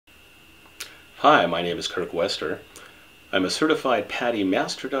Hi, my name is Kirk Wester. I'm a certified PADI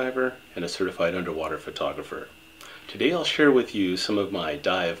master diver and a certified underwater photographer. Today I'll share with you some of my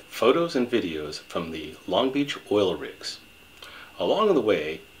dive photos and videos from the Long Beach oil rigs. Along the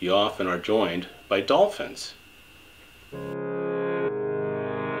way, you often are joined by dolphins.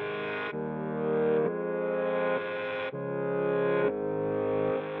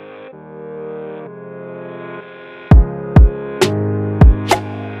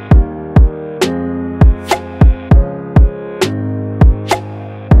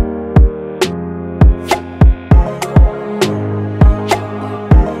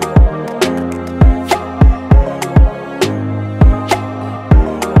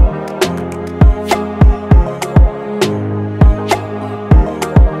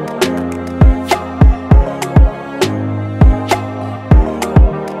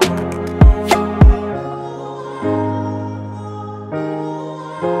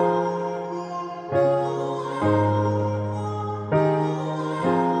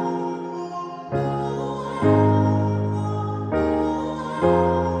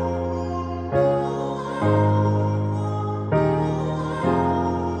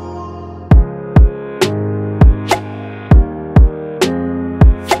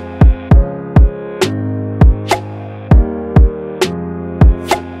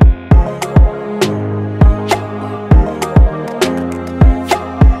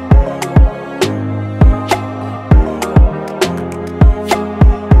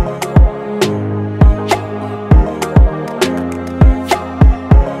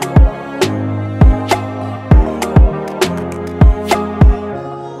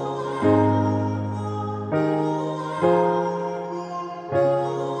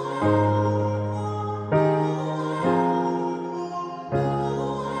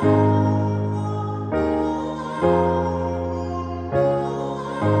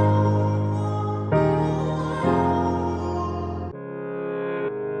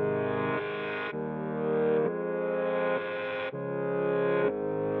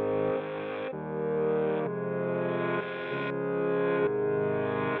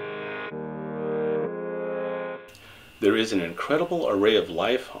 There is an incredible array of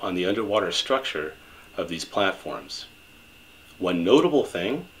life on the underwater structure of these platforms. One notable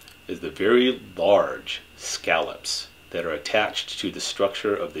thing is the very large scallops that are attached to the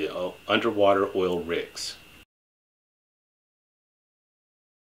structure of the underwater oil rigs.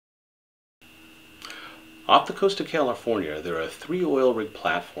 Off the coast of California, there are 3 oil rig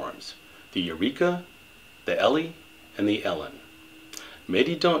platforms: the Eureka, the Elly, and the Ellen.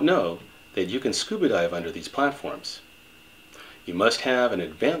 Many don't know that you can scuba dive under these platforms. You must have an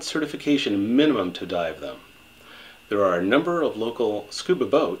advanced certification minimum to dive them. There are a number of local scuba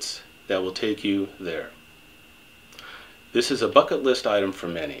boats that will take you there. This is a bucket list item for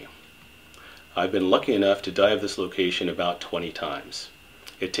many. I've been lucky enough to dive this location about 20 times.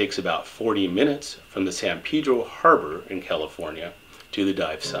 It takes about 40 minutes from the San Pedro Harbor in California to the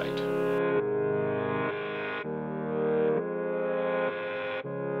dive site.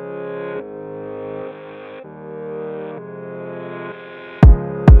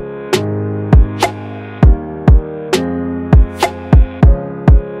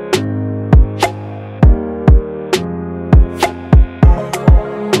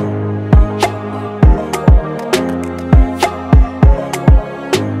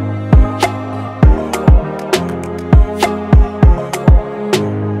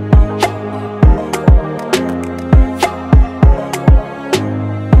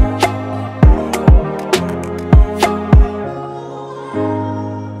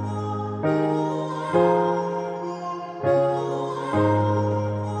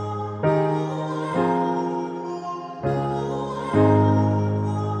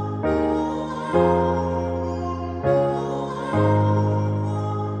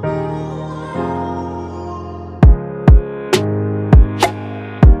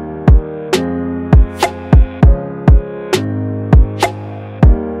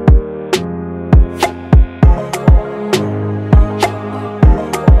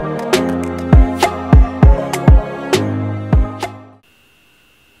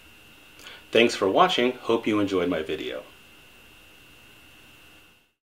 Thanks for watching. Hope you enjoyed my video.